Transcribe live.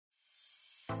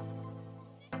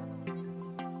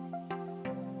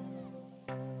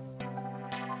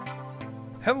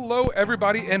Hello,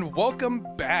 everybody, and welcome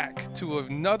back to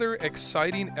another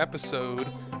exciting episode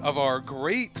of our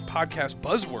great podcast,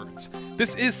 Buzzwords.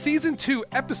 This is Season 2,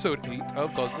 Episode 8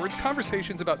 of Buzzwords,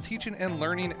 conversations about teaching and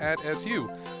learning at SU,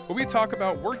 where we talk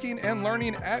about working and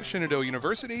learning at Shenandoah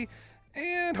University,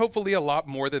 and hopefully a lot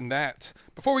more than that.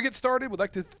 Before we get started, we'd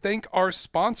like to thank our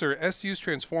sponsor, SU's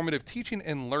Transformative Teaching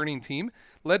and Learning Team,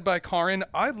 led by Karin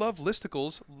I Love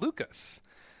Listicles Lucas.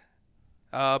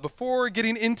 Before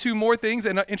getting into more things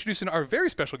and introducing our very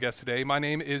special guest today, my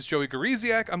name is Joey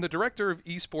Gariziak. I'm the Director of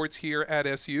Esports here at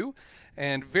SU,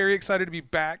 and very excited to be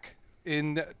back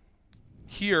in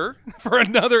here for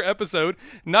another episode.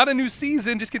 Not a new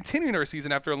season, just continuing our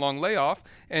season after a long layoff,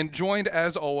 and joined,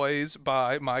 as always,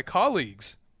 by my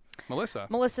colleagues. Melissa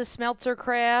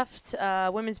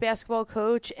Smeltzer-Craft, women's basketball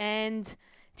coach, and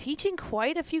teaching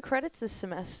quite a few credits this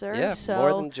semester. Yeah, so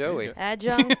more than Joey.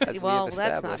 Adjunct. Well,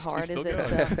 that's not hard, is it?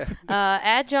 So,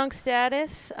 adjunct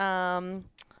status. Yeah.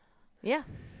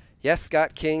 Yes,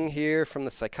 Scott King here from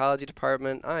the psychology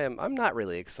department. I'm not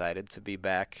really excited to be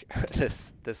back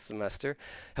this semester.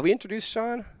 Have we introduced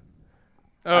Sean?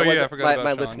 Oh, I forgot about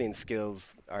my Sean. listening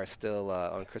skills are still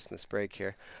on Christmas break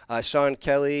here. Sean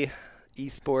Kelly,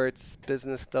 esports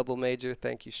business double major.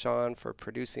 Thank you, Sean, for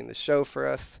producing the show for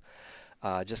us.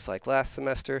 Just like last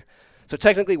semester. So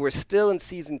technically, we're still in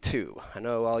Season 2. I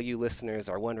know all you listeners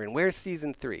are wondering, where's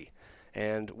Season 3?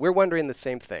 And we're wondering the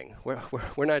same thing.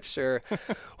 We're not sure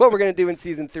what we're going to do in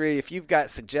Season 3. If you've got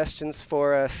suggestions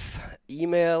for us,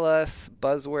 email us,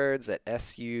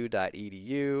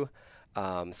 buzzwords@su.edu.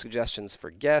 Suggestions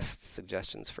for guests,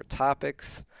 suggestions for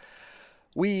topics.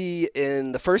 We,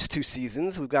 in the first 2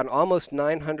 seasons, we've gotten almost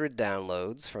 900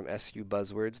 downloads from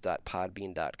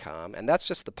subuzzwords.podbean.com, and that's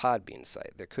just the Podbean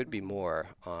site. There could be more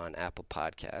on Apple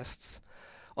Podcasts.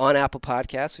 On Apple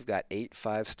Podcasts, we've got 8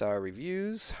 5-star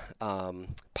reviews.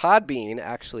 Podbean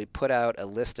actually put out a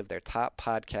list of their top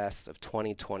podcasts of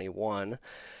 2021,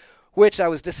 which I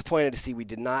was disappointed to see we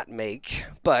did not make,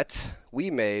 but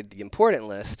we made the important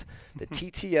list, the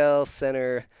TTL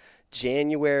Center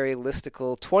January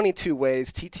listicle, 22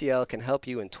 ways TTL can help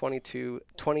you in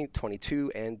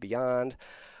 2022 and beyond.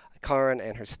 Karin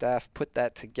and her staff put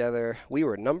that together. We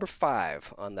were number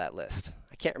 5 on that list.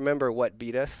 I can't remember what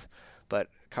beat us, but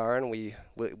Karin,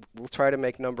 we'll try to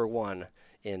make number 1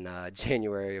 in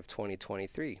January of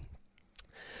 2023.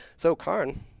 So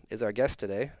Karin is our guest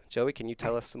today. Joey, can you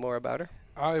tell us some more about her?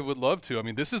 I would love to. I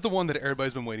mean, this is the one that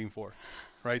everybody's been waiting for,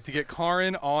 right? To get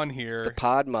Karin on here. The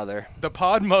pod mother. The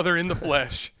pod mother in the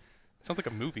flesh. Sounds like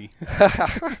a movie. It's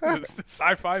a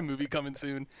sci-fi movie coming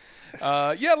soon.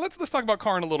 Let's talk about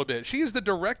Karin a little bit. She is the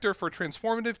Director for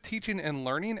Transformative Teaching and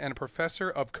Learning and a Professor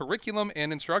of Curriculum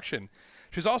and Instruction.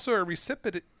 She's also a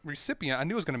recipient. I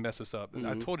knew I was going to mess this up. Mm-hmm.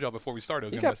 I told y'all before we started I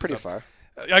was going to mess this up. You got pretty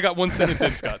far. I got one sentence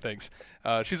in, Scott, thanks.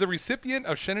 She's a recipient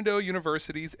of Shenandoah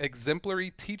University's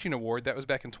Exemplary Teaching Award. That was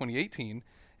back in 2018.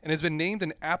 And has been named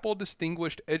an Apple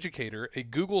Distinguished Educator, a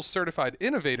Google Certified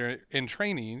Innovator in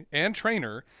Training and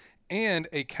Trainer, and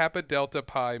a Kappa Delta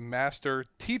Pi Master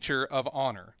Teacher of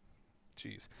Honor.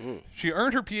 Jeez. She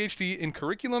earned her PhD in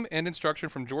Curriculum and Instruction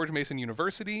from George Mason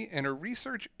University, and her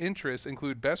research interests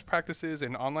include best practices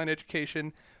in online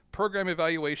education, program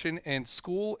evaluation, and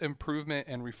school improvement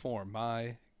and reform.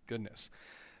 My goodness.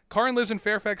 Karin lives in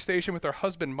Fairfax Station with her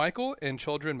husband Michael and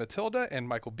children Matilda and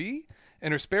Michael B.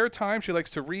 In her spare time, she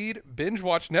likes to read, binge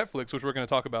watch Netflix, which we're going to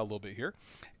talk about a little bit here,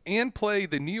 and play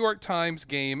the New York Times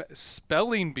game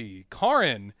Spelling Bee.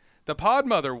 Karin, the pod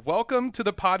mother, welcome to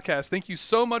the podcast. Thank you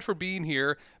so much for being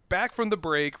here. Back from the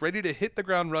break, ready to hit the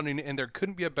ground running, and there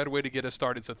couldn't be a better way to get us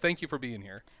started. So thank you for being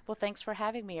here. Well, thanks for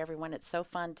having me, everyone. It's so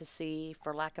fun to see,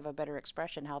 for lack of a better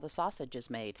expression, how the sausage is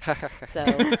made. So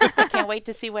I can't wait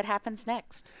to see what happens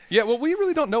next. Yeah, well, we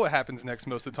really don't know what happens next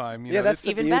most of the time. You know, that's the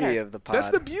even beauty better. of the pod.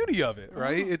 That's the beauty of it,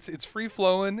 right? It's free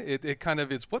flowing. It kind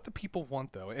of is what the people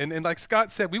want, though. And like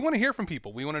Scott said, we want to hear from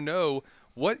people. We want to know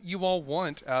what you all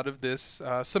want out of this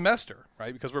semester,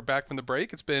 right? Because we're back from the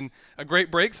break. It's been a great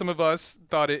break. Some of us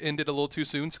thought it ended a little too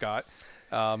soon, Scott.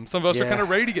 Some of us are kind of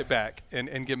ready to get back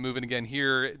and get moving again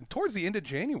here towards the end of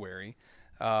January.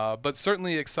 But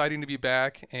certainly exciting to be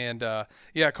back. And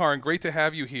Karin, great to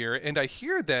have you here. And I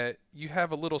hear that you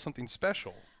have a little something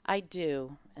special. I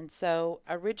do. And so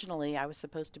originally I was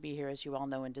supposed to be here, as you all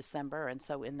know, in December. And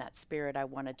so in that spirit, I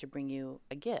wanted to bring you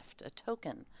a gift, a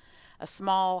token, a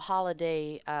small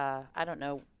holiday, I don't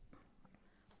know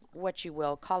what you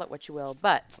will, call it what you will,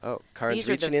 but Karen's these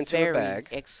are reaching the into very a bag.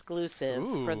 exclusive,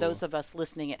 for Ooh. those of us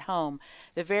listening at home,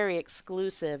 the very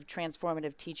exclusive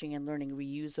transformative teaching and learning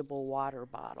reusable water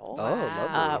bottle. Oh,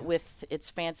 lovely. With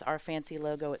its our fancy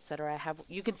logo, etc.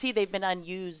 You can see they've been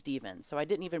unused even, so I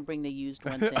didn't even bring the used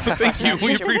ones in. Thank you. We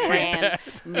Here's your appreciate brand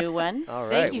that. new one. All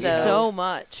right. Thank you so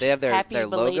much. They have their Happy logo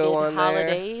belated on there.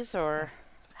 holidays, or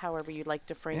however you'd like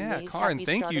to frame Yeah, these. Karen, Happy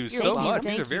thank start you of your so week. much. Thank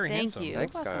These are you, very thank handsome. you.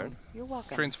 Thanks, Welcome. Karen. You're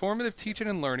welcome. Transformative teaching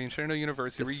and learning, Shenandoah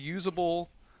University, reusable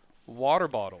water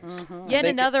bottles. Yet think-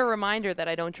 another reminder that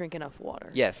I don't drink enough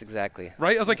water. Yes, exactly.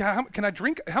 Right? I was like, how can I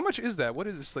drink? How much is that? What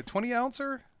is this, like 20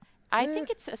 ouncer? I think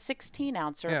it's a 16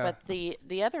 ouncer, Yeah. but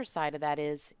the other side of that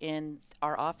is in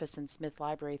our office in Smith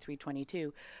Library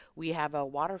 322, we have a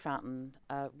water fountain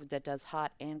that does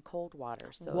hot and cold water.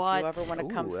 So What? if you ever want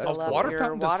to come Ooh, that's fill up Water your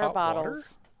fountain does water hot water?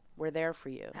 bottles, we're there for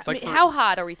you. I Like mean, for- how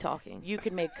hot are we talking? You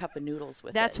can make a cup of noodles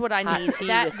with That's it. what I Hot need. tea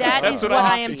That with that it. is what what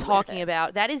I I am Coffee with talking it.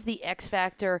 about. That is the X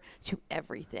factor to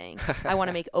everything. I want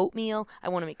to make oatmeal. I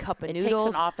want to make cup of It noodles.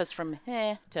 takes an office from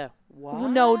to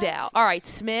what? No doubt. All right,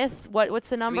 Smith. What's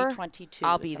the number? 322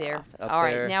 I'll is be our there. office. Up All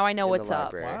right, there now I know in the what's up.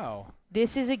 library. Wow.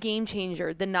 This is a game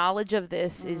changer. The knowledge of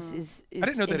this is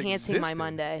didn't know that enhancing my existed.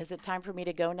 Monday. Is it time for me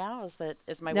to go now? Is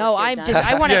my No, work here I'm done?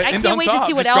 just. I want to. Yeah, I and can't on wait to top,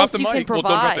 see what just drop else the you can mic. Well, don't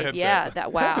drop the provide. headset. Yeah.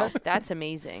 That. Wow. That's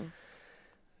amazing.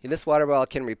 And this water bottle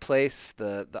can replace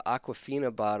the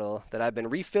Aquafina bottle that I've been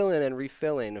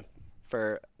refilling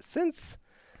for since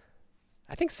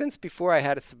before I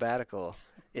had a sabbatical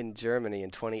in Germany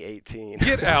in 2018.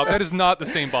 Get out. That is not the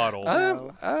same bottle.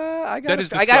 I got that a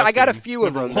is f- I got a disgusting, few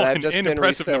of number them that I've one, just and been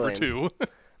impressive refilling. number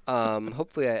two.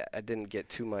 Hopefully I didn't get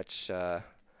too much.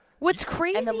 What's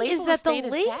crazy And the label is that is the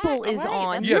dated label tag. is Right,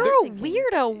 on. that's Yeah, You're a the-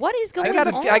 weirdo. What is going I got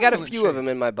on? I got a Excellent few of shape. them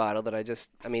in my bottle that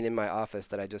in my office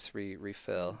that I just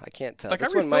refill. I can't tell. Like,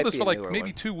 This I one refill might this be for a like newer maybe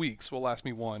one. 2 weeks will last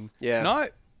me one. Yeah. Not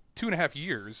 2.5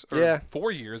 years or Yeah.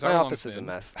 4 years. My however long office it's is a been.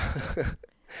 mess.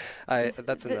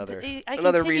 That's another I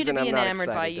another continue reason to be I'm not enamored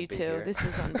by excited you to be two. here. This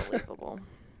is unbelievable.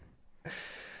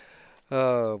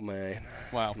 Oh my,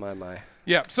 Wow. my.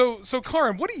 Yeah. So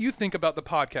Karen, what do you think about the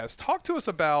podcast? Talk to us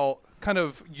about kind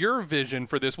of your vision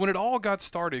for this when it all got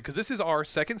started, because this is our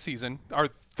second season, our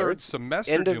third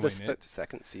semester End doing of the it.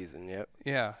 second season. Yep.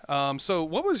 Yeah. So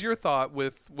what was your thought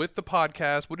with the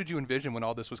podcast? What did you envision when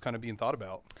all this was kind of being thought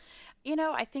about? You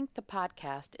know, I think the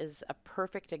podcast is a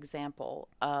perfect example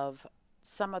of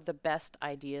some of the best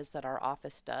ideas that our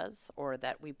office does or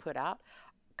that we put out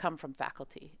come from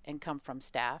faculty and come from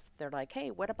staff. They're like,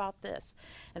 hey, what about this?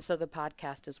 And so the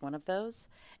podcast is one of those.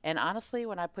 And honestly,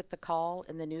 when I put the call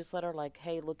in the newsletter, like,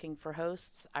 hey, looking for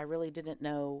hosts, I really didn't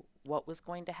know what was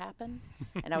going to happen.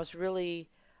 And I was really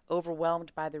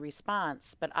overwhelmed by the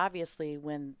response. But obviously,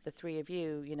 when the three of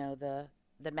you, you know, the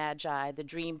Magi, the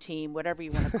dream team, whatever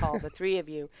you want to call the three of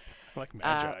you, Like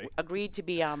Magi. agreed to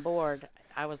be on board,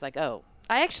 I was like, oh,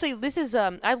 I actually,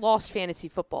 I lost fantasy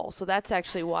football, so that's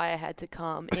actually why I had to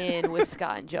come in with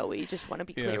Scott and Joey. Just want to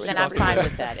be Yeah, clear with then that. I'm fine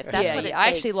with that. If that's yeah, what it yeah, I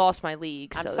actually takes. lost my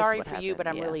league. I'm so this is sorry what for you, but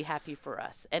I'm happened, yeah. really happy for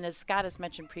us. And as Scott has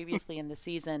mentioned previously in the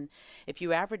season, if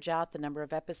you average out the number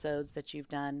of episodes that you've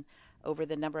done over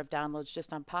the number of downloads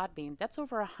just on Podbean, that's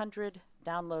over 100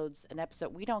 downloads an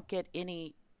episode. We don't get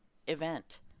any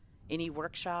event, any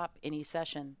workshop, any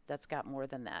session that's got more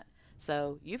than that.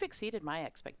 So you've exceeded my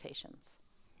expectations.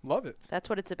 Love it. That's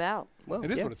what it's about. Well, It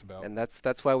is yeah. what it's about. And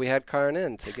that's why we had Karen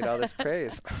in to get all this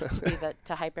praise.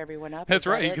 To hype everyone up. That's is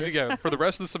that right. it? Because yeah, for the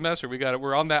rest of the semester,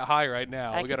 we're on that high right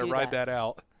now. I We got to could do ride that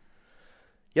out.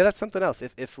 Yeah, that's something else.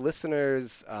 If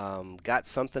listeners got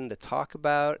something to talk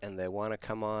about and they want to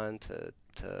come on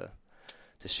to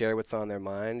share what's on their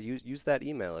mind, use that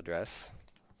email address,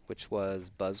 which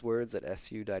was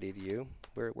buzzwords@su.edu.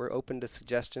 We're open to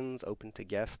suggestions, open to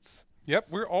guests. Yep,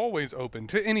 we're always open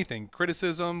to anything,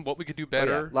 criticism, what we could do Oh, yeah,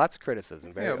 better. lots of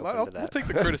criticism. Very Yeah, open we'll to that. take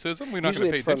the criticism. We're not going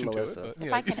Usually to pay it's from attention Melissa. to it. But If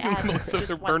yeah, I can add Melissa, just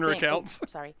their one burner thing. accounts.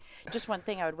 Sorry, just one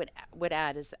thing I would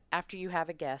add is after you have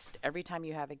a guest, every time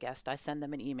you have a guest, I send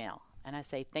them an email and I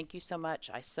say thank you so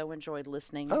much. I so enjoyed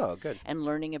listening Oh, good. and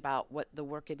learning about what the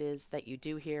work it is that you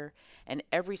do here. And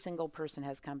every single person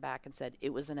has come back and said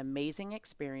it was an amazing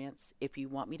experience. If you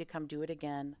want me to come do it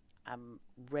again, I'm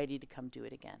ready to come do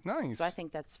it again. Nice. So I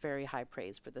think that's very high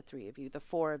praise for the three of you, the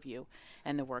four of you,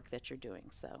 and the work that you're doing.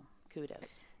 So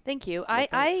kudos. Thank you.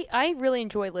 thanks. I really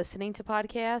enjoy listening to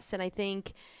podcasts, and I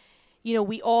think, you know,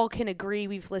 we all can agree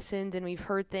we've listened and we've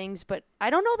heard things, but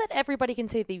I don't know that everybody can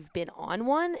say they've been on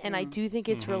one, and I do think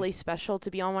it's really special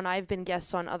to be on one. I've been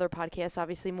guests on other podcasts,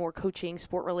 obviously more coaching,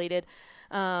 sport related,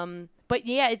 but But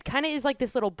yeah, it kind of is like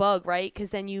this little bug, right?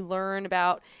 Because then you learn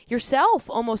about yourself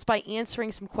almost by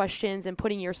answering some questions and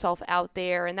putting yourself out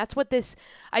there. And that's what this,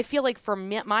 I feel like from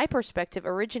my perspective,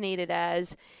 originated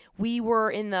as. We were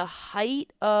in the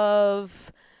height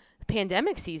of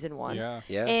pandemic season 1.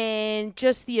 Yeah. And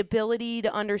just the ability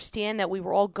to understand that we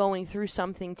were all going through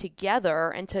something together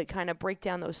and to kind of break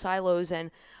down those silos.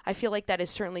 And I feel like that has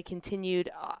certainly continued,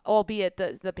 albeit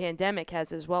the pandemic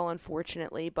has as well,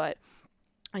 unfortunately. But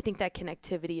I think that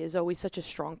connectivity is always such a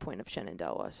strong point of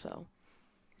Shenandoah. So,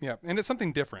 yeah, and it's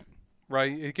something different,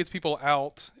 right? It gets people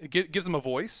out. It gives them a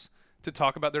voice to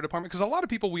talk about their department, because a lot of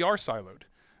people, we are siloed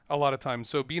a lot of times.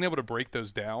 So being able to break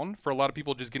those down for a lot of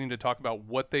people, just getting to talk about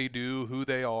what they do, who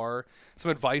they are,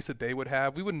 some advice that they would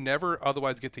have, we would never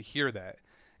otherwise get to hear that.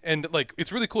 And like,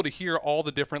 it's really cool to hear all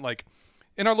the different, like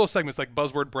in our little segments, like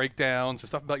buzzword breakdowns and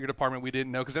stuff about your department we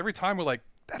didn't know. Because every time we're like,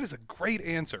 that is a great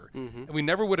answer. And we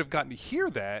never would have gotten to hear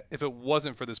that if it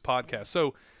wasn't for this podcast.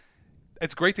 So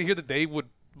it's great to hear that they would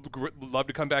love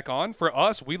to come back on. For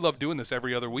us, we love doing this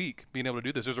every other week, being able to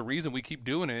do this. There's a reason we keep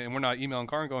doing it, and we're not emailing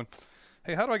Karin going,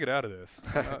 hey, how do I get out of this?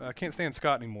 I can't stand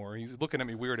Scott anymore. He's looking at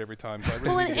me weird every time. So I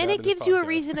really need to get and out it of this gives you a podcast."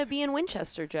 reason to be in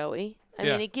Winchester, Joey. I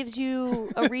Yeah. mean, it gives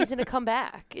you a reason to come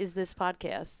back, is this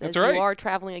podcast, That's as right. you are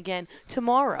traveling again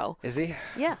tomorrow. Is he?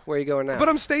 Yeah. Where are you going now? But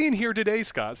I'm staying here today,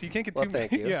 Scott, so you can't get Well, too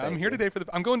thank you. Yeah, I'm Thank here you. today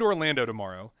I'm going to Orlando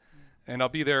tomorrow, and I'll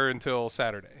be there until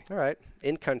Saturday. All right.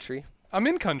 In country. I'm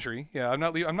in country. Yeah, I'm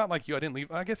not like you. I didn't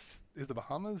leave. I guess, is the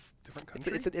Bahamas a different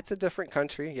country? It's a different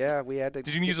country. Yeah, we had to.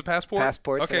 Did you use a passport?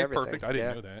 Passports Okay, and everything. perfect. I didn't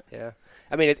Yeah, know that. Yeah.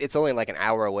 I mean, it's only like an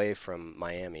hour away from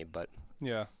Miami, but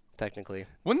Yeah. technically.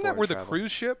 Wasn't that foreign where the travel.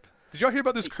 cruise ship? Did y'all hear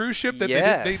about this cruise ship that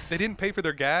Yes. they didn't pay for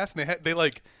their gas, and they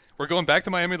were going back to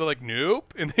Miami? They're like,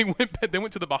 nope, and they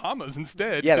went to the Bahamas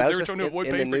instead. Yeah, because that they was were just trying to avoid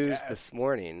in the paying for news gas. this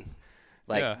morning.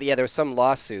 Like, Yeah. there was some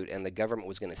lawsuit, and the government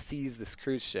was going to seize this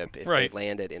cruise ship if Right. they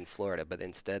landed in Florida, but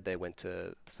instead they went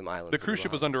to some islands. The in cruise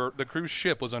ship was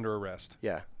Bahamas. under arrest.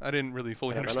 Yeah. I didn't really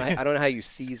fully I don't, know, understand. I don't know how you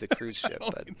seize a cruise ship,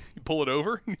 but You pull it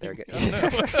over. they're good.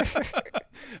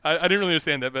 I didn't really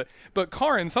understand that, but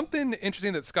Karin, something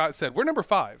interesting that Scott said. We're number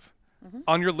 5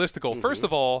 on your listicle. First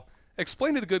of all,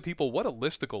 explain to the good people what a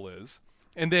listicle is,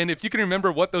 and then if you can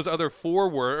remember what those other 4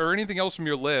 were, or anything else from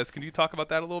your list, can you talk about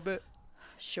that a little bit?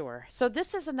 Sure. So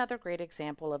this is another great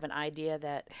example of an idea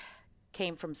that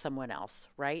came from someone else,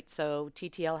 right? So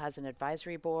TTL has an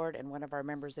advisory board, and one of our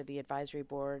members of the advisory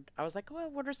board, I was like,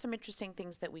 well, what are some interesting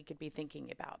things that we could be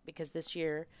thinking about? Because this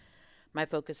year, my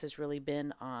focus has really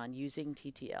been on using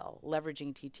TTL,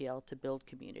 leveraging TTL to build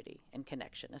community and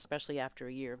connection, especially after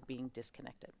a year of being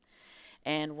disconnected.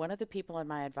 And one of the people on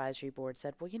my advisory board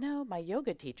said, well, you know, my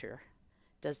yoga teacher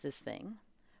does this thing.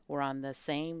 We're on the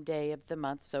same day of the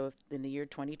month. So if in the year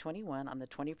 2021, on the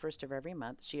 21st of every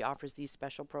month, she offers these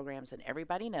special programs, and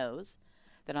everybody knows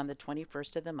that on the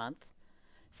 21st of the month,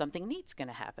 something neat's going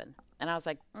to happen. And I was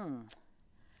like,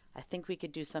 I think we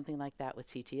could do something like that with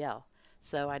TTL.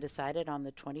 So I decided on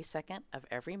the 22nd of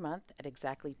every month at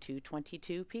exactly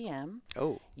 2:22 p.m.,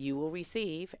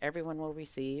 everyone will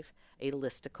receive a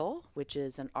listicle, which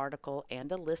is an article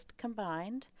and a list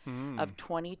combined of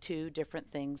 22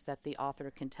 different things that the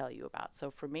author can tell you about. So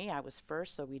for me, I was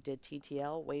first, so we did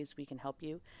TTL, ways we can help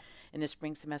you in the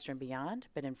spring semester and beyond.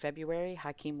 But in February,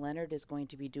 Hakeem Leonard is going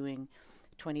to be doing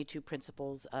 22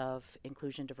 principles of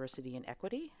inclusion, diversity, and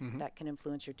equity that can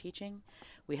influence your teaching.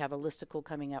 We have a listicle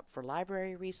coming up for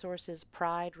library resources,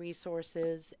 Pride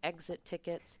resources, exit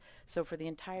tickets. So for the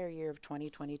entire year of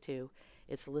 2022,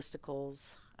 it's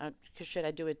listicles. Should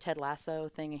I do a Ted Lasso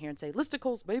thing in here and say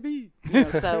listicles, baby?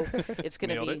 So it's going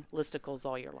to Nailed be listicles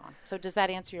all year long. So does that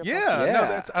answer your Yeah, question? no,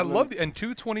 Yeah. I love it. And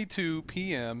 2:22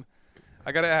 p.m.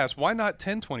 I got to ask, why not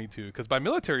 10:22? Because by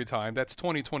military time, that's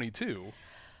 2022.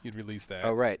 You'd release that.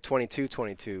 Oh, right.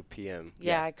 22 p.m.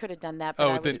 Yeah, I could have done that, but Oh,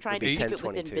 I was then trying to it'd be keep it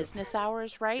within 10:22. business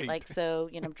hours, right? 8. Like,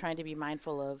 so, I'm trying to be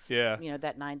mindful of, Yeah.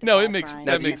 that 9 to No, 5 it makes- grind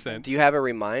that and makes something. sense. Do you have a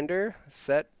reminder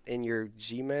set in your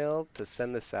Gmail to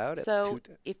send this out? So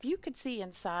if you could see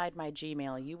inside my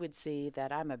Gmail, you would see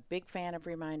that I'm a big fan of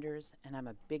reminders and I'm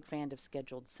a big fan of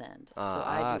scheduled send. So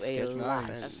I do a scheduled lot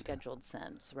send. of scheduled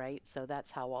sends, right? So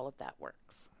that's how all of that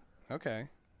works, Okay.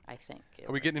 I think.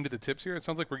 Are we getting into the tips here? It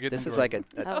sounds like we're getting This into is our-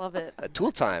 like I love it. a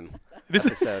tool time. This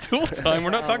is episode. tool time. We're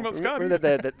not talking about Scott. Remember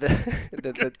the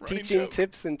Good running teaching joke.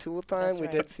 tips and tool time That's we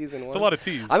right. did season 1? It's a lot of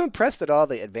teas. I'm impressed at all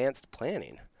the advanced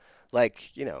planning.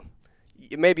 Like,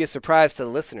 it may be a surprise to the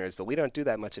listeners, but we don't do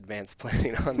that much advanced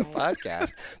planning on the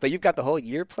podcast. But you've got the whole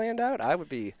year planned out? I would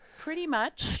be Pretty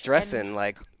much. stressing, and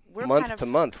like, we're month kind to of-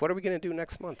 month. What are we going to do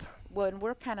next month? Well, and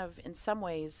we're kind of, in some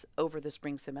ways, over the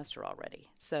spring semester already.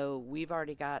 So we've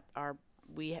already got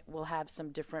we will have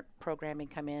some different programming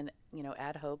come in,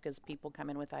 ad hoc as people come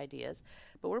in with ideas.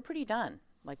 But we're pretty done.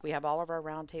 Like, we have all of our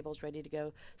roundtables ready to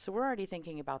go. So we're already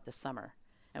thinking about the summer.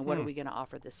 And what are we going to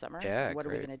offer this summer? Yeah, and what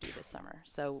great. are we going to do this summer?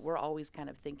 So we're always kind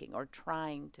of thinking or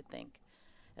trying to think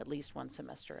at least one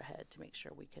semester ahead to make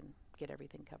sure we can get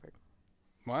everything covered.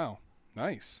 Wow.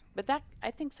 Nice. But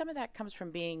I think some of that comes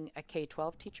from being a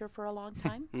K-12 teacher for a long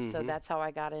time. So that's how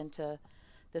I got into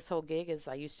this whole gig. Is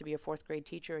I used to be a 4th grade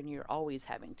teacher, and you're always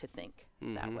having to think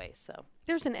that way. So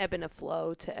There's an ebb and a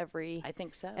flow to I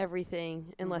think so.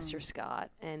 everything, unless you're Scott,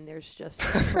 and there's just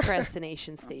a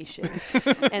procrastination station,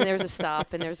 and there's a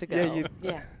stop, and there's a go.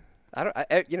 Yeah.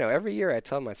 Every year I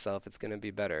tell myself it's going to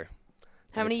be better.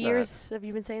 How and many it's not. years have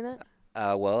you been saying that?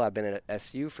 Well, I've been at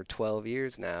SU for 12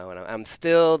 years now, and I'm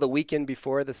still the weekend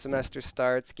before the semester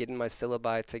starts getting my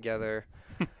syllabi together.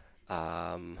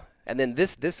 And then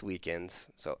this weekend,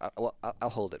 so I'll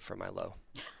hold it for my low.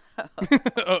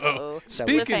 Uh-oh.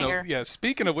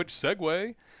 Speaking of which,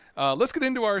 segue. Let's get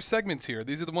into our segments here.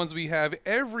 These are the ones we have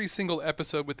every single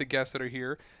episode with the guests that are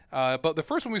here. But the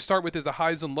first one we start with is the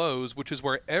highs and lows, which is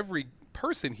where every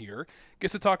person here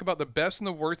gets to talk about the best and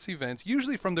the worst events,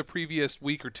 usually from the previous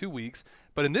week or 2 weeks,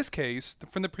 but in this case,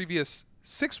 from the previous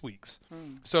 6 weeks.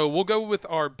 So we'll go with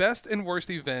our best and worst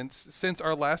events since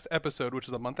our last episode, which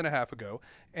was a month and a half ago.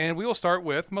 And we will start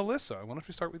with Melissa. Why don't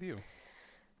we start with you?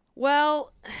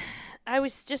 Well, I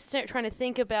was just trying to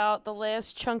think about the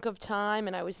last chunk of time,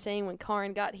 and I was saying when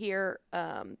Karin got here,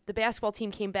 the basketball team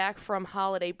came back from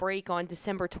holiday break on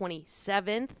December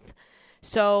 27th.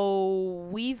 So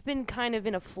we've been kind of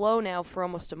in a flow now for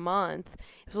almost a month.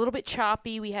 It was a little bit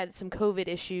choppy. We had some COVID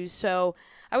issues. So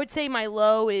I would say my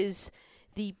low is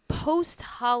the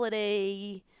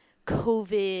post-holiday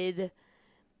COVID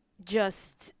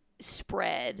just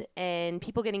spread and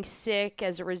people getting sick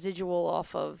as a residual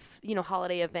off of,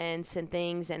 holiday events and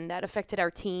things, and that affected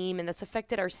our team and that's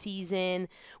affected our season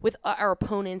with our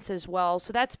opponents as well.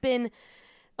 So that's been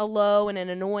a low and an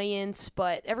annoyance,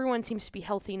 but everyone seems to be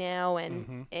healthy now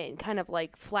and kind of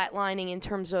like flatlining in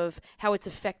terms of how it's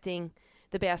affecting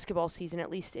the basketball season,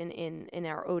 at least in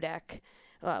our ODAC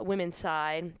women's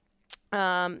side.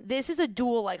 This is a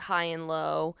dual like high and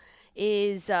low.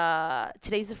 Today's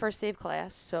the first day of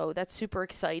class, so that's super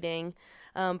exciting.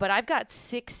 But I've got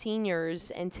 6 seniors,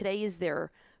 and today is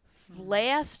their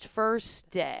last first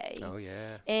day. Oh,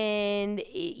 yeah. And,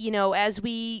 as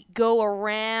we go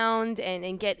around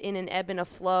and get in an ebb and a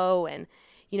flow and,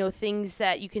 things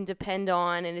that you can depend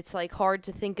on, and it's like hard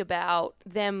to think about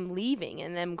them leaving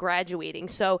and them graduating.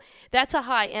 So that's a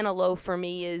high and a low for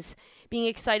me, is being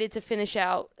excited to finish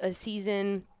out a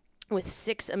season with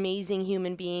 6 amazing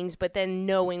human beings, but then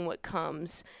knowing what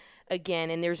comes again,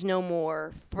 and there's no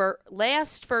more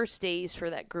last first days for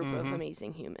that group of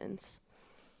amazing humans.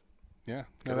 Yeah,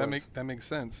 no, that makes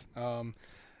sense.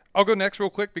 I'll go next real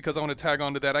quick because I want to tag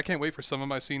on to that. I can't wait for some of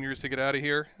my seniors to get out of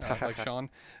here, like Sean.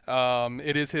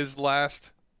 It is his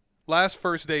last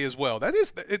first day as well. That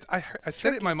is, I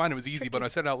said it in my mind it was easy, but when I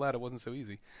said it out loud it wasn't so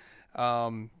easy.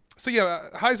 So yeah,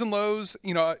 highs and lows,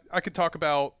 I could talk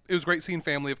about, it was great seeing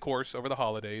family, of course, over the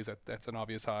holidays. That's an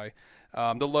obvious high.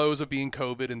 The lows of being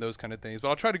COVID and those kind of things. But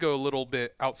I'll try to go a little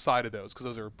bit outside of those because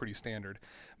those are pretty standard.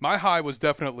 My high was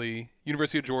definitely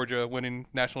University of Georgia winning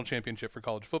national championship for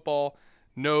college football.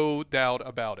 No doubt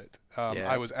about it.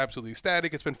 I was absolutely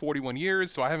ecstatic. It's been 41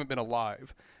 years, so I haven't been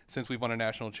alive since we've won a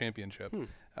national championship. You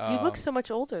look so much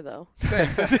older, though.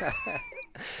 Thanks.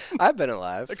 I've been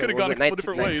alive. I could have gone a couple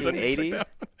different ways. 1980?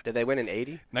 Did they win in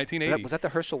 80? 1980. Was that the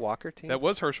Herschel Walker team? That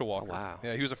was Herschel Walker. Oh, wow.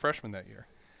 Yeah, he was a freshman that year.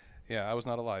 Yeah, I was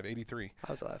not alive. 83.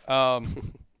 I was alive.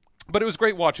 But it was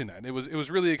great watching that. It was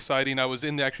really exciting. I was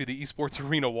in the esports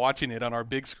arena watching it on our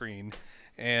big screen.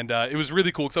 And it was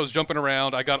really cool because I was jumping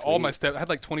around. I got all my steps. I had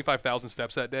like 25,000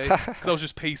 steps that day because I was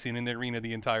just pacing in the arena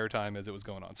the entire time as it was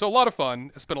going on. So a lot of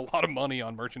fun. I spent a lot of money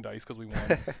on merchandise because we won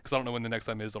because I don't know when the next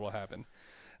time it'll happen.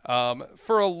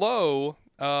 For a low,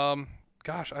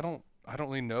 gosh, I don't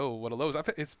really know what a low is.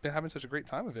 It's been having such a great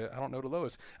time of it. I don't know what a low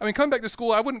is. I mean, coming back to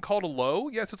school, I wouldn't call it a low.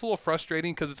 Yes, it's a little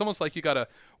frustrating because it's almost like you got to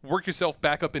work yourself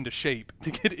back up into shape to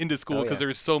get into school because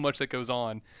there's so much that goes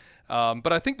on.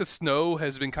 But I think the snow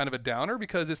has been kind of a downer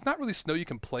because it's not really snow you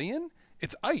can play in.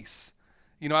 It's ice.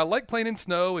 I like playing in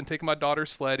snow and taking my daughter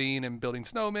sledding and building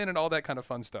snowmen and all that kind of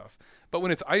fun stuff. But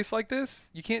when it's ice like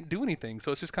this, you can't do anything.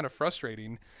 So it's just kind of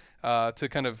frustrating to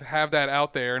kind of have that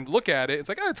out there and look at it. It's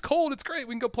like, it's cold. It's great.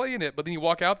 We can go play in it. But then you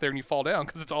walk out there and you fall down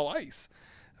because it's all ice.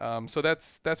 So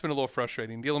that's been a little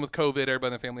frustrating. Dealing with COVID, everybody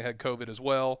in the family had COVID as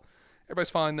well.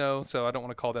 Everybody's fine, though, so I don't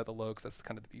want to call that the low because that's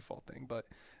kind of the default thing. But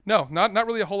no, not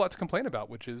really a whole lot to complain about,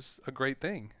 which is a great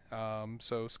thing.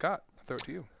 So, Scott, I'll throw it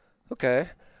to you. Okay.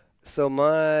 So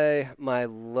my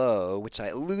low, which I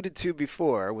alluded to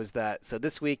before, was that so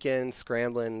this weekend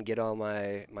scrambling, get all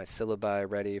my syllabi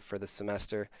ready for the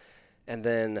semester. And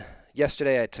then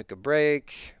yesterday I took a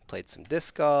break, played some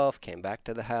disc golf, came back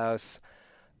to the house,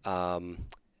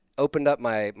 opened up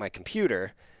my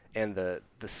computer, and the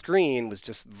screen was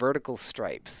just vertical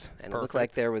stripes. And it looked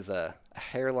like there was a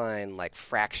hairline like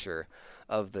fracture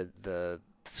of the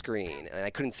screen. And I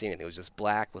couldn't see anything. It was just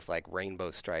black with like rainbow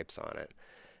stripes on it.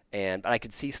 But I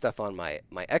could see stuff on my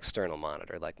external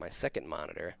monitor, like my second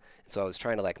monitor. So I was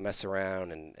trying to like mess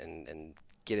around and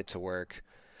get it to work.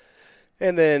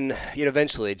 And then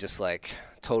eventually just like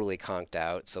totally conked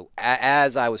out. So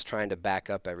as I was trying to back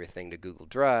up everything to Google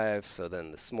Drive, so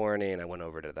then this morning I went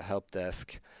over to the help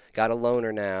desk, got a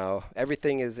loaner now.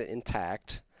 Everything is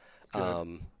intact,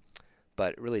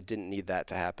 but really didn't need that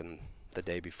to happen the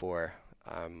day before.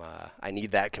 I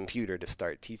need that computer to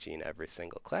start teaching every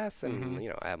single class, and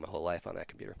I have my whole life on that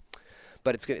computer.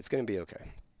 But it's going to be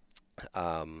okay.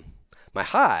 My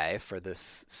high for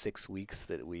this 6 weeks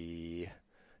that we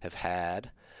have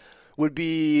had would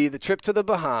be the trip to the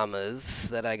Bahamas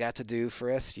that I got to do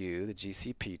for SU, the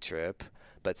GCP trip,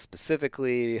 but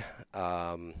specifically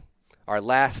our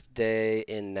last day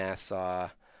in Nassau,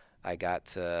 I got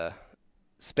to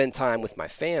spend time with my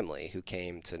family who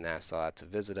came to Nassau to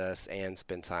visit us and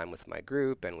spend time with my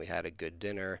group, and we had a good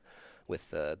dinner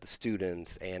with the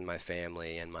students and my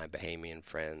family and my Bahamian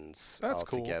friends all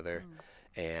together.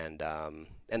 And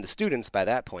the students, by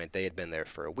that point, they had been there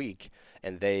for a week,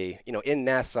 and they, in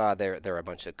Nassau, there are a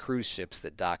bunch of cruise ships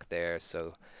that dock there,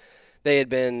 so they had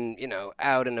been,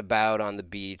 out and about on the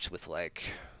beach with like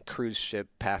cruise ship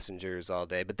passengers all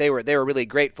day, but they were really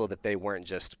grateful that they weren't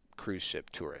just cruise ship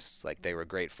tourists. Like they were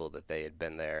grateful that they had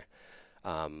been there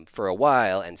for a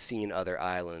while and seen other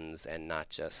islands and not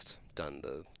just done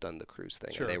the cruise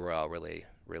thing. Sure. And they were all really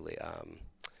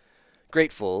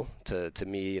grateful to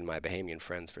me and my Bahamian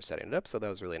friends for setting it up. So that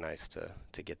was really nice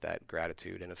to get that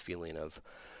gratitude and a feeling of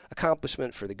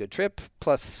accomplishment for the good trip.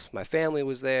 Plus my family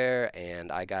was there,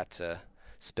 and I got to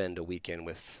spend a weekend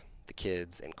with the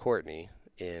kids and Courtney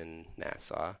in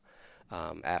Nassau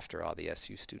after all the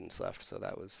SU students left. So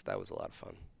that was a lot of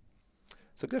fun.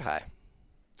 So good high.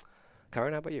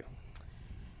 Karen, how about you?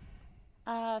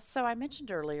 So I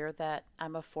mentioned earlier that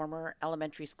I'm a former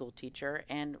elementary school teacher,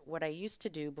 and what I used to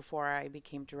do before I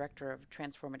became director of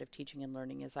transformative teaching and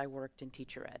learning is I worked in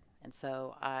teacher ed. And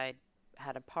so I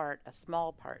had a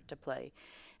small part to play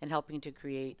in helping to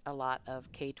create a lot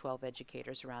of K-12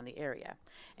 educators around the area.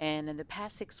 And in the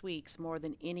past 6 weeks, more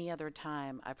than any other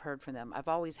time I've heard from them. I've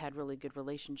always had really good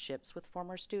relationships with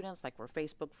former students, like we're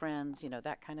Facebook friends,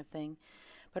 that kind of thing.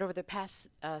 But over the past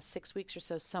 6 weeks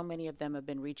or so many of them have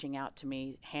been reaching out to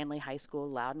me, Hanley High School,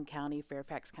 Loudoun County,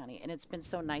 Fairfax County, and it's been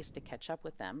so nice to catch up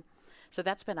with them. So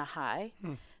that's been a high.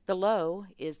 The low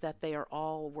is that they are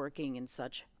all working in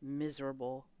such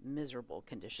miserable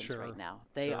conditions right now.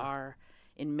 They are,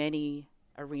 in many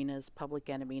arenas, public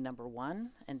enemy number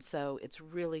one, and so it's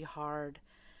really hard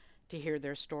to hear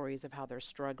their stories of how they're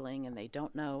struggling and they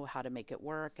don't know how to make it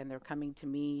work, and they're coming to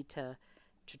me to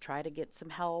try to get some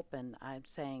help, and I'm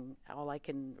saying all I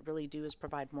can really do is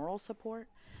provide moral support.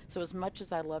 So as much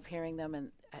as I love hearing them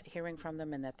and hearing from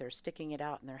them and that they're sticking it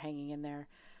out and they're hanging in there,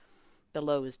 the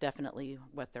low is definitely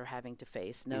what they're having to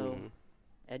face. No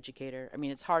educator. I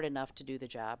mean, it's hard enough to do the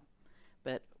job,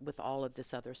 but with all of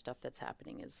this other stuff that's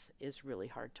happening is really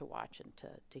hard to watch and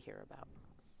to hear about.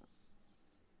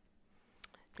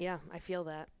 Yeah, I feel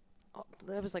that.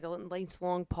 That was like a nice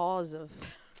long pause of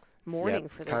mourning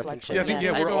for the reflection. Yeah, I think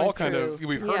Yes, we're all kind true. of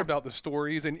we've heard about the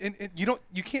stories, and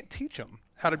you can't teach them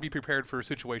how to be prepared for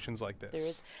situations like this. There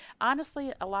is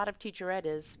honestly a lot of teacher ed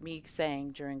is me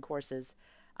saying during courses,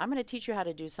 I'm going to teach you how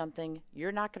to do something.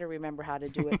 You're not going to remember how to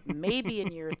do it. Maybe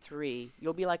in year 3,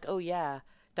 you'll be like, oh yeah,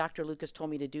 Dr. Lucas told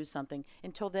me to do something.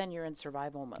 Until then, you're in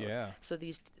survival mode. Yeah. So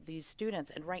these students,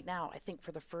 and right now, I think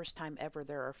for the first time ever,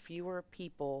 there are fewer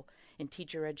people in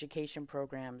teacher education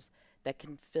programs that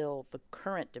can fill the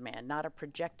current demand, not a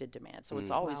projected demand. So it's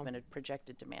always been a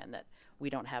projected demand that we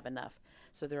don't have enough.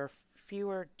 So there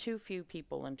are too few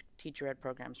people in teacher ed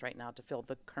programs right now to fill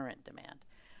the current demand.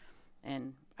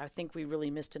 And I think we really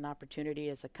missed an opportunity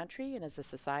as a country and as a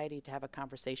society to have a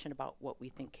conversation about what we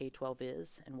think K-12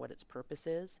 is and what its purpose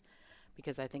is,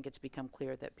 because I think it's become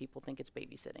clear that people think it's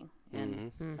babysitting.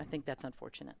 And I think that's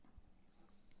unfortunate.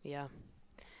 Yeah.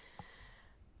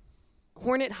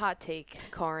 Hornet hot take,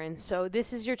 Karin. So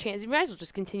this is your chance. You might as well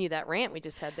just continue that rant we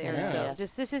just had there. Yeah. So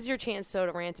this is your chance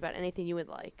to rant about anything you would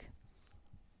like.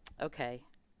 Okay.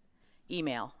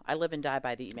 email. I live and die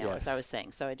by the email, as I Yes. was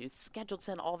saying. So I do scheduled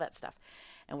send, all that stuff.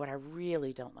 And what I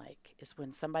really don't like is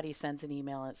when somebody sends an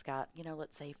email and it's got,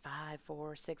 let's say 5,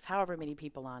 4, 6, however many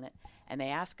people on it, and they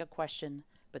ask a question,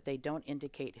 but they don't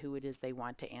indicate who it is they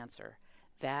want to answer.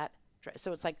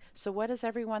 So it's like, so what does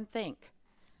everyone think?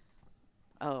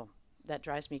 Oh, that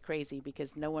drives me crazy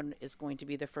because no one is going to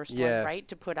be the first one, right,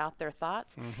 to put out their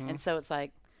thoughts. And so it's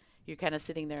like you're kind of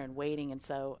sitting there and waiting. And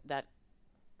so that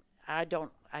I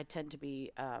tend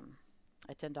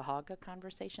to hog a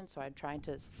conversation. So I'm trying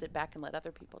to sit back and let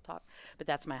other people talk. But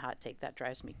that's my hot take. That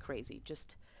drives me crazy.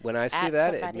 Just When I see at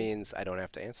that, it somebody. means I don't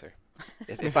have to answer.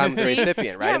 If I'm the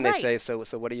recipient, right? Yeah, And they right. say, so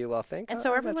what do you all think? And Oh, so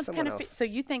that's everyone's someone kind of, else. so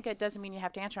you think it doesn't mean you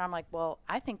have to answer. I'm like, well,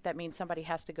 I think that means somebody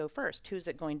has to go first. Who's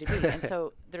it going to be? And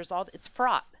so it's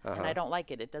fraught. And I don't like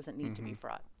it. It doesn't need to be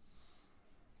fraught.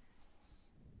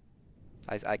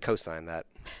 I co-sign that.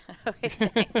 Okay,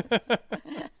 thanks.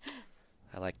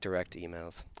 I like direct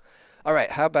emails. All right,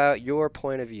 how about your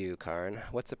point of view, Karin?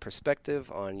 What's a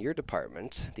perspective on your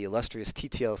department, the illustrious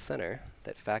TTL Center,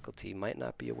 that faculty might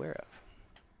not be aware of?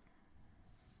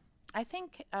 I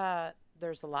think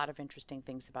there's a lot of interesting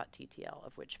things about TTL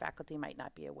of which faculty might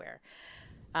not be aware.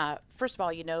 First of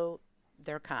all,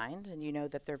 they're kind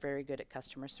and that they're very good at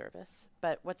customer service.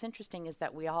 But what's interesting is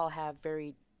that we all have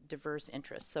very diverse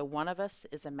interests. So one of us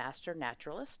is a master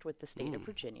naturalist with the state of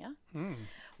Virginia.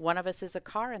 One of us is a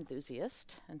car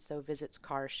enthusiast and so visits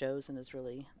car shows and is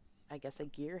really, I guess, a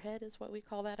gearhead is what we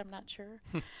call that. I'm not sure.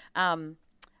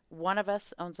 One of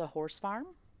us owns a horse farm.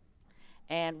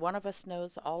 And one of us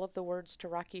knows all of the words to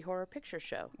Rocky Horror Picture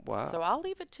Show. Wow. So I'll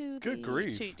leave it to Good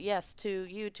grief. to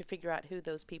you to figure out who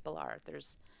those people are.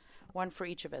 There's one for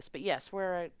each of us. But yes,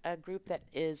 we're a group that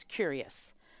is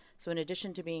curious. So in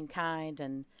addition to being kind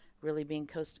and really being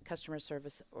customer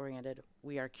service oriented,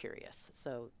 we are curious.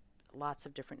 So lots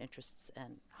of different interests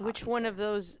and Which hobbies one there. of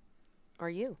those are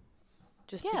you?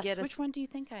 Just to Yes, get us. which one do you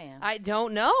think I am? I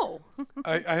don't know.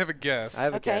 I have a guess. I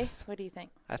have a okay, guess. what do you think?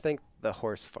 I think the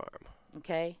horse farm.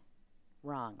 Okay,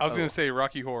 wrong. I was going to say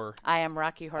Rocky Horror. I am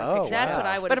Rocky Horror Oh, Picture That's Show. what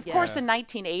I would But have of course, guessed. in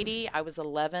 1980, I was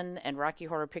 11, and Rocky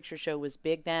Horror Picture Show was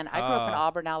big then. I grew up in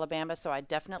Auburn, Alabama, so I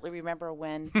definitely remember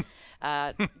when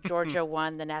Georgia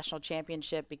won the national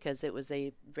championship because it was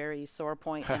a very sore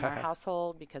point in our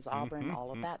household because Auburn,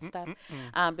 all of that stuff.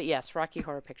 But yes, Rocky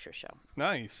Horror Picture Show.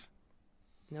 Nice.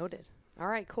 Noted. All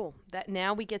right, cool. That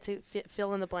now we get to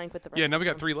fill in the blank with the rest. Yeah, of now we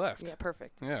got them. 3 left. Yeah,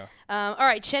 perfect. Yeah. All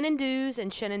right, Shenandoahs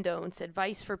and Shenandoahs.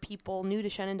 Advice for people new to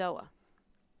Shenandoah.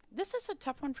 This is a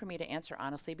tough one for me to answer,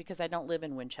 honestly, because I don't live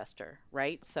in Winchester,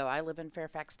 right? So I live in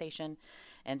Fairfax Station,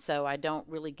 and so I don't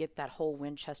really get that whole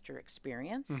Winchester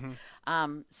experience.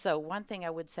 So one thing I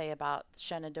would say about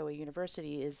Shenandoah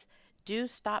University is do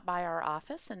stop by our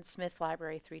office in Smith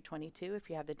Library 322 if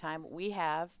you have the time. We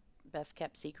have, best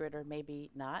kept secret or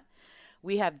maybe not,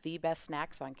 we have the best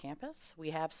snacks on campus. We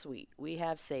have sweet, we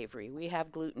have savory, we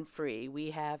have gluten-free,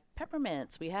 we have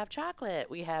peppermints, we have chocolate,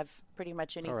 we have pretty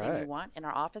much anything right. you want in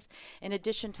our office. In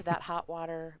addition to that hot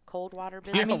water, cold water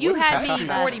business. I mean, you had me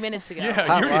 40 minutes ago. Yeah,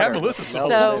 Hot you already had water. Melissa No,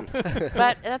 sold. So,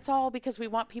 but that's all because we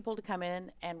want people to come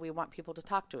in and we want people to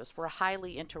talk to us. We're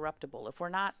highly interruptible. If we're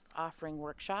not offering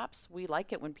workshops, we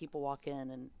like it when people walk in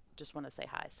and just want to say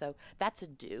hi. So that's a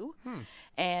do.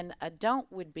 And a don't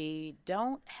would be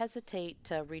don't hesitate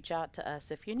to reach out to us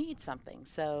if you need something.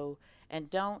 So, and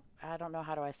I don't know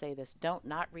how do I say this, don't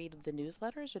not read the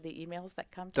newsletters or the emails that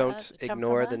come to us. Don't come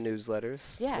ignore from the us.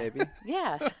 newsletters, Yeah. maybe.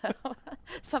 Yeah, so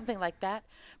something like that.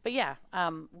 But yeah,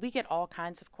 we get all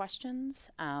kinds of questions,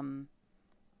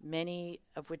 many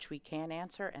of which we can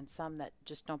answer and some that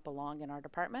just don't belong in our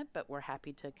department, but we're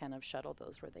happy to kind of shuttle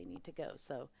those where they need to go.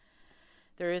 So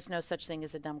there is no such thing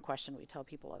as a dumb question. We tell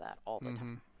people that all the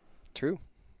time. True.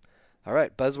 All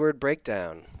right, buzzword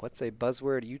breakdown. What's a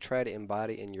buzzword you try to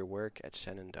embody in your work at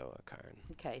Shenandoah, Karin?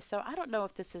 Okay, so I don't know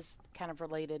if this is kind of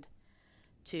related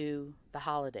to the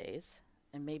holidays,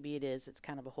 and maybe it is. It's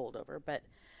kind of a holdover, but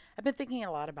I've been thinking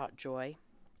a lot about joy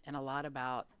and a lot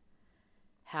about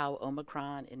how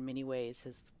Omicron in many ways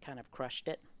has kind of crushed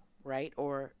it, right?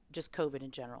 Or just COVID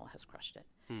in general has crushed it.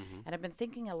 And I've been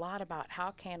thinking a lot about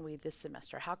how can we this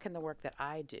semester, how can the work that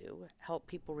I do help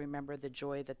people remember the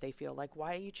joy that they feel, like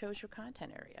why you chose your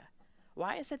content area.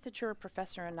 Why is it that you're a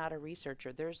professor and not a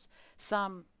researcher? There's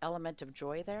some element of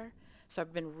joy there. So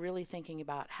I've been really thinking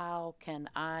about how can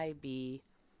I be,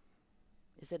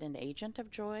 is it an agent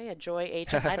of joy? A joy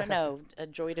agent? I don't know. A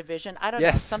joy division? I don't know.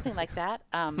 Yes. Something like that.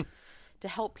 To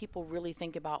help people really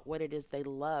think about what it is they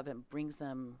love and brings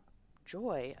them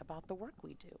joy about the work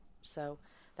we do. So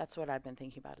that's what I've been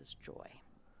thinking about is joy.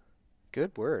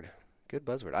 Good word. Good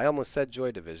buzzword. I almost said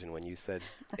Joy Division when you said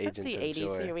Agent See, of 80s,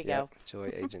 Joy. here we Yep, go. Joy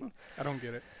Agent. I don't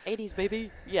get it. 80s, baby.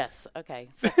 Yes. Okay.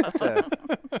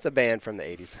 It's a band from the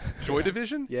 80s. Joy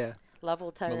Division? Yeah. Love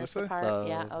will tear us Melissa? apart.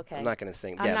 Yeah. Okay. I'm not going to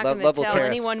sing. I'm yeah, not Love going to will tell tear us.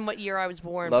 anyone what year I was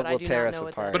born, Love but I will do tear not us know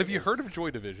what apart. that But have you is. heard of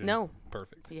Joy Division? No.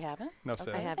 Perfect. You haven't? Enough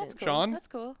said. I haven't. That's cool. Sean? That's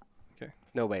cool.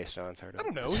 No way Sean's heard of I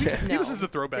don't it. know. He No, listens to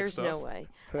throwback there's stuff. no way.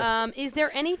 Is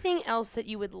there anything else that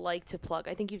you would like to plug?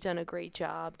 I think you've done a great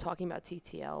job talking about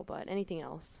TTL, but anything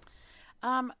else?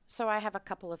 So I have a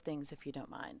couple of things, if you don't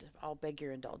mind. I'll beg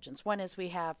your indulgence. One is we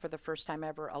have, for the first time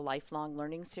ever, a lifelong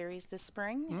learning series this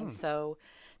spring. And so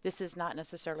this is not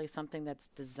necessarily something that's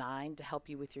designed to help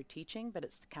you with your teaching, but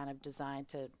it's kind of designed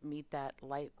to meet that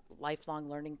lifelong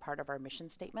learning part of our mission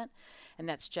statement. And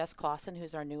that's Jess Clausen,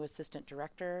 who's our new assistant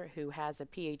director, who has a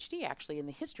PhD actually in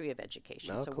the history of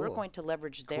education. Oh, so we're cool. going to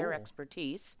leverage their Cool.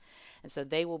 expertise. And so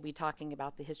they will be talking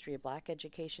about the history of black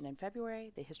education in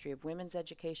February, the history of women's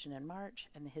education in March,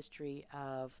 and the history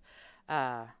of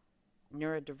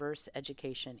neurodiverse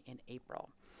education in April.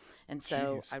 And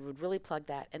so Jeez. I would really plug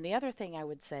that. And the other thing I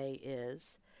would say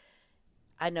is,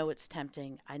 I know it's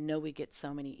tempting. I know we get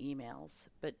so many emails,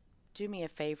 but do me a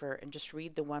favor and just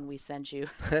read the one we send you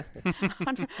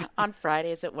on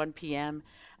Fridays at 1 p.m.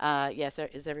 Yes,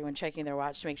 is everyone checking their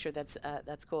watch to make sure that's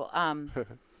cool?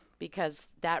 Because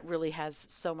that really has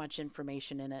so much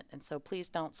information in it. And so please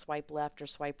don't swipe left or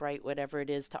swipe right, whatever it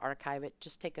is, to archive it.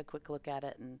 Just take a quick look at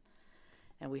it,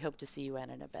 and we hope to see you at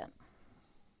an event.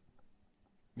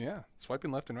 Yeah,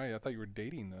 swiping left and right. I thought you were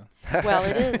dating, though. Well,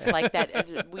 it is like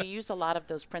that. We use a lot of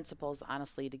those principles,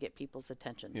 honestly, to get people's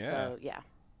attention. Yeah. So, yeah.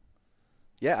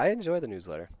 Yeah, I enjoy the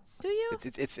newsletter. Do you?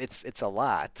 It's a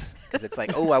lot because it's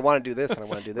like, oh, I want to do this and I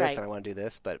want to do this Right. and I want to do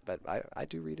this, but I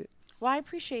do read it. Well, I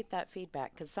appreciate that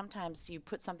feedback because sometimes you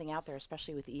put something out there,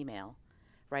 especially with email,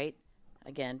 right?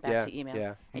 Again, back to email.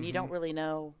 Yeah. And you don't really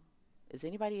know, is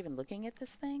anybody even looking at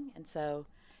this thing? And so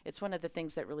it's one of the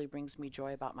things that really brings me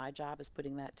joy about my job is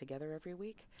putting that together every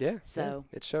week. Yeah. So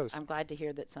it shows. I'm glad to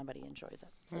hear that somebody enjoys it.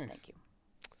 So Nice. thank you.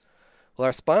 Well,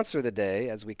 our sponsor of the day,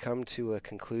 as we come to a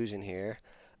conclusion here,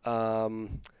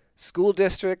 school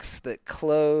districts that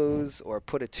close or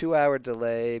put a 2-hour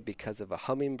delay because of a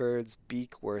hummingbird's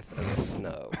beak worth of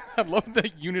snow. I love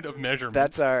the unit of measurement.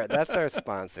 That's our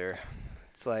sponsor.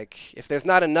 It's like, if there's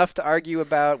not enough to argue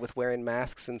about with wearing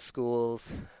masks in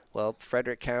schools, well,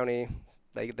 Frederick County,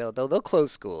 they'll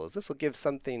close schools. This will give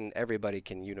something everybody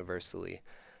can universally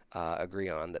agree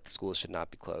on, that schools should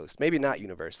not be closed. Maybe not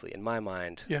universally. In my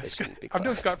mind, they Yes, shouldn't be I've closed.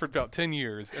 known Scott for about 10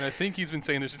 years, and I think he's been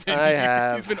saying this for 10 I years.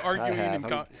 have. He's been arguing I have.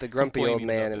 and I'm the grumpy old complaining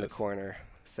man about in the this. corner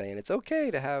saying it's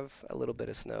okay to have a little bit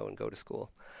of snow and go to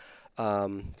school.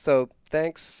 So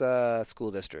thanks,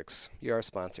 school districts. You're our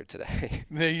sponsor today.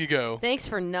 There you go. Thanks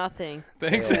for nothing.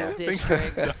 Thanks, Yeah. thanks for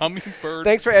Districts. the hummingbird.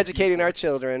 Thanks for educating our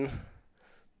children,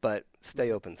 but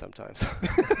stay open sometimes.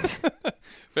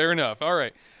 Fair enough. All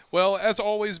right. Well, as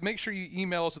always, make sure you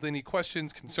email us with any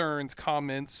questions, concerns,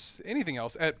 comments, anything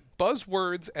else at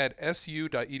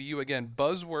buzzwords@su.edu. Again,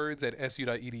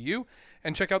 buzzwords@su.edu.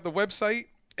 And check out the website,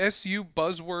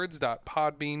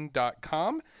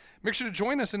 subuzzwords.podbean.com. Make sure to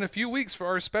join us in a few weeks for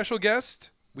our special guest.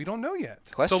 We don't know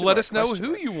yet. Question so let mark, us know question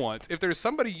who mark. you want. If there's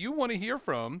somebody you want to hear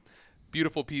from,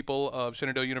 beautiful people of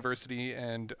Shenandoah University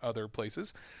and other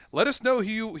places, let us know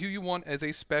who you want as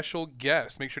a special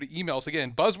guest. Make sure to email us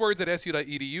again,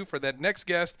 buzzwords@su.edu for that next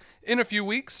guest in a few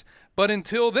weeks. But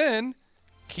until then,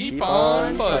 keep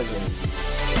on buzzing.